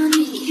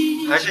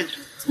业还是你。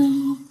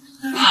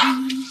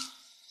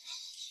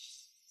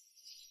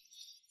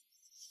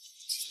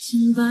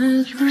你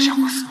不是想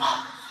我死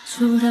吗？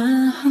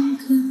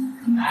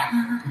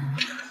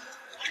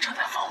你站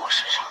在放火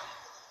身上，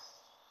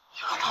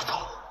就让他走。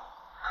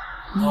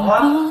好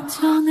啊，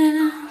成全。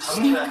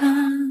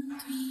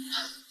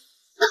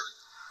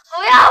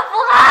不要不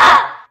好！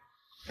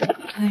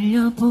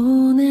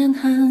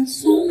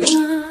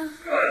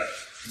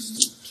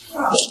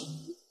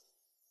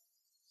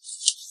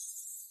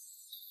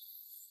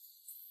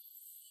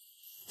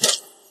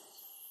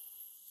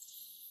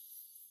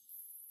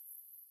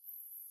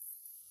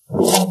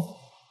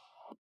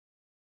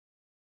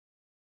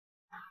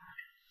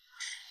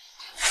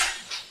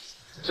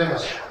江小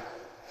姐，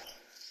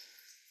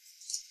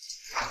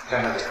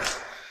江小姐，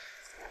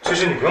其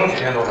实你不用提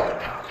前多找人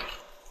啊，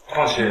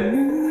况且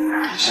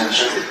你现在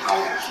身体不方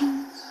便。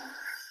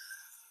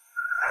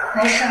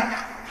没事，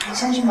你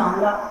先去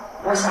忙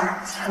吧，我想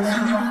和他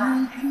说说话。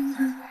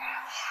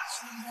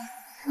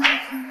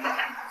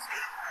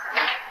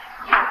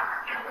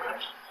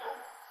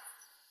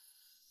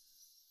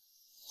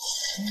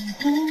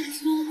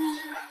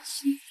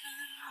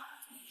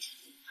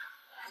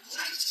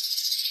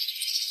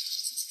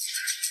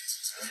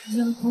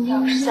要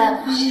不是再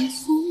不行，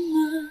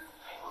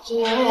我就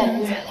永远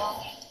不忍到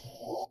你，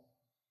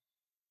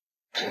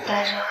只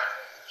带着一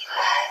个孩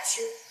子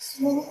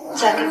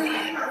嫁给别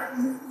人，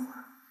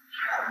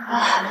要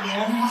喊别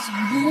人吗？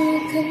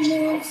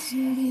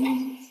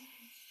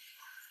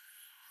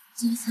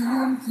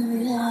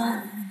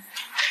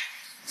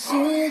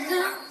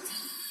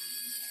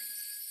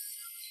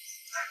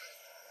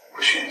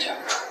不许你嫁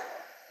不出。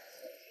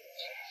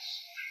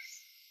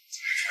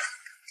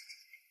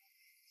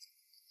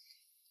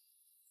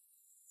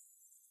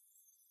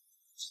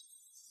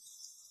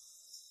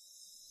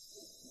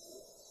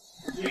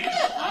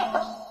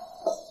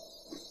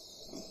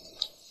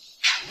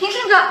庭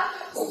胜哥，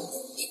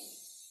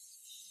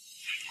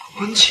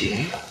温情，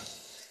你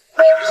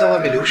不是在外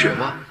面留学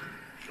吗？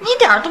你一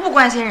点都不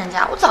关心人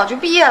家，我早就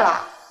毕业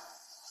了。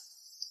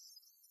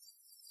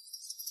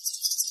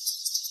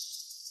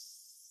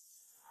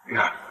玉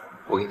儿，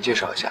我给你介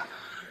绍一下，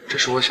这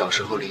是我小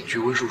时候邻居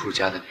温叔叔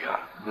家的女儿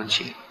温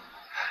情，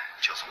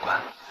小总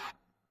管。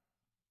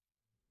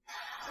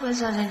温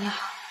小姐你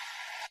好。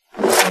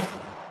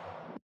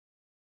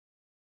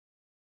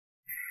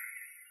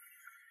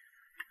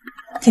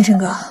庭琛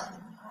哥，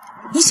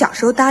你小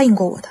时候答应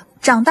过我的，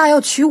长大要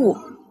娶我，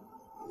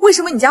为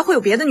什么你家会有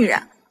别的女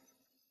人？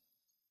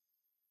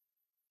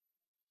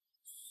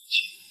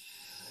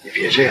你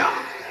别这样，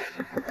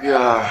玉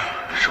儿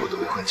是我的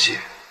未婚妻，你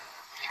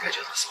该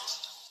叫她嫂子。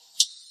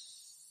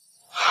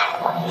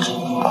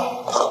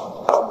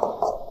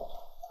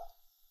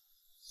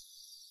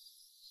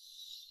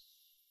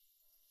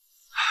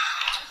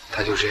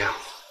她就这样，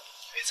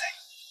别在意。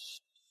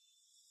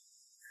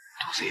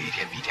肚子也一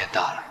天比一天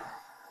大了，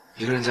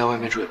一个人在外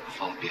面住也不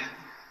方便，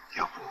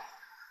要不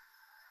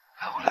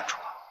还回来住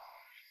吧。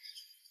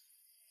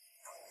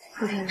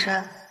傅庭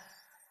琛，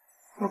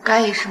我该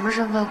以什么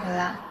身份回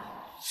来？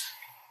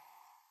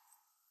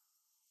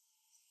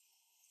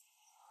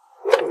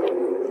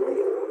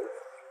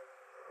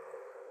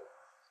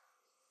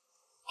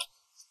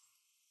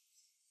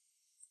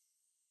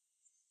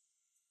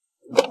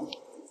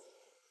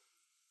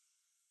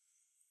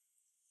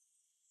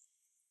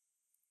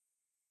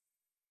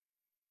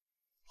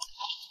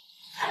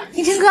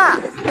庭琛哥，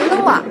等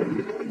等我。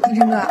庭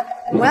琛哥，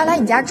我要来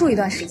你家住一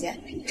段时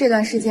间，这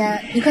段时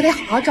间你可得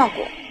好好照顾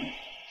我。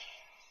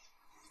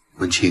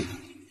文清，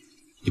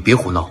你别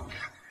胡闹，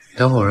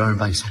待会儿我让人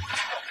把你送回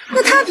去。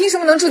那他凭什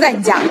么能住在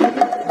你家？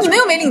你们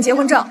又没领结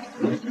婚证。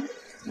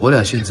我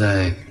俩现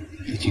在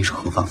已经是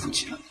合法夫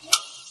妻了。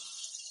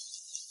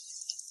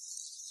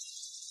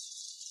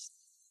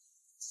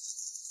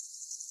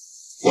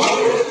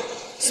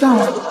算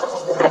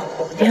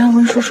了，别让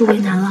温叔叔为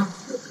难了。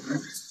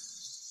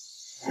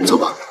走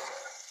吧。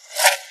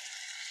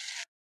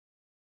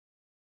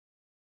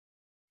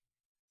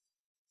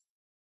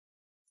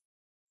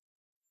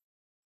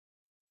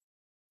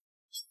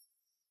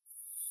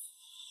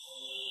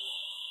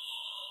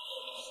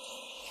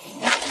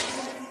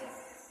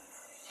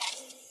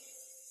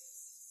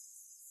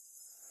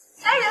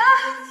来人啊！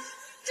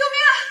救命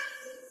啊！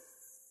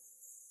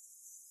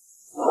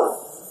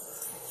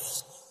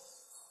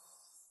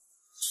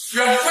月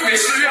儿会没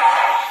事，月儿。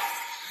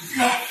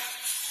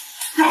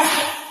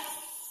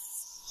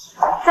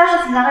家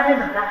属请在外面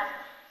等待。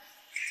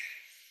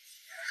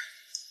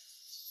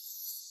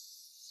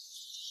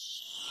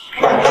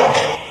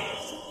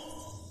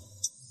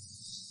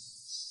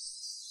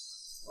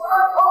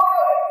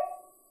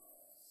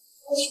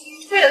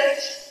对了，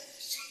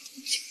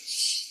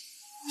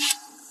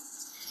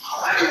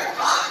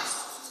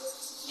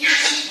你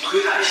是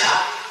推他一下，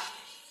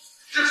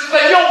这是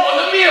在要我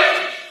的命。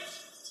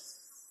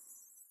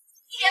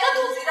你连他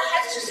肚子里的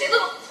孩子是谁的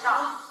都不知道，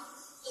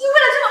你就为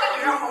了这么个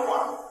女人哄我？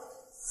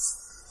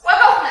我要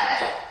告诉奶奶。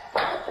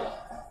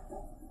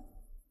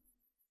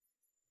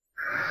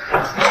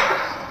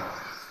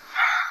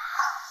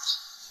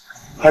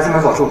孩子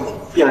们保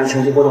重，病人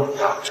情绪波动，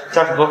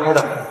家属多开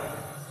导。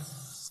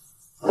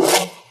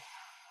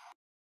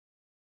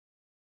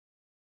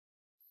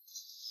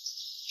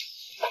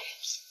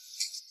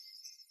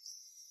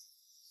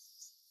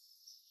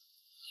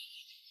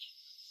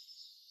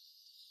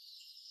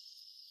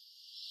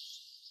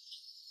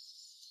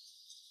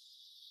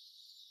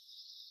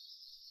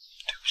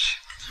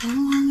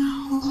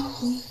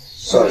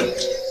少爷，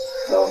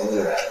老女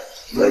人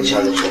在家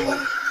里做饭。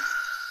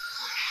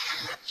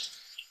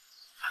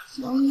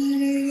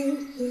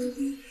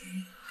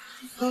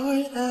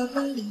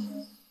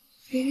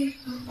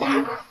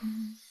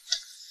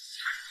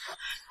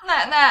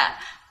奶奶，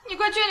你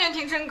快劝劝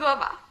庭琛哥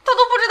吧，他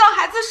都不知道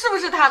孩子是不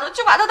是他的，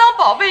就把他当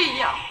宝贝一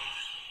样。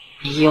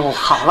哎呦，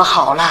好了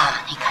好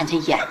了，你看这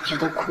眼睛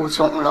都哭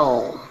肿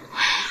喽，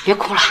别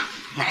哭了，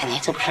奶奶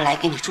这不是来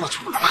给你做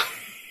主了吗？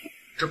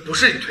这不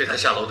是你推他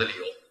下楼的理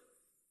由。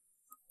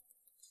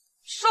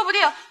说不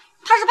定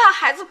他是怕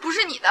孩子不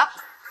是你的，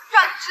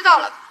让你知道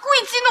了，故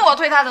意激怒我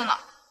推他的呢。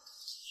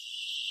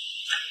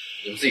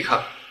你们自己看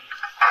看。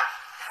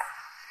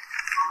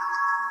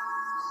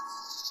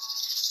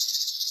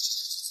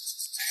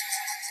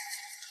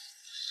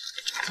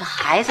这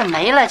孩子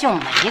没了就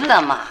没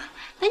了嘛，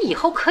那以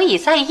后可以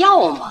再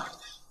要嘛。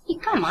你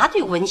干嘛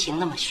对文晴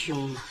那么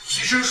凶呢？医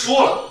生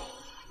说了，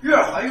月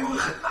儿怀孕会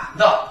很难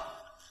的，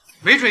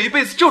没准一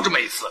辈子就这么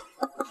一次。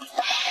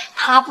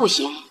他不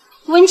行，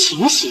温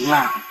情行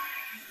啊。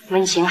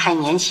温情还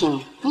年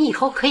轻，你以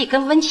后可以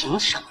跟温情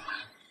生。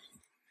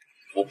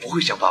我不会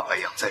像爸爸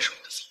一样再受你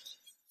的操。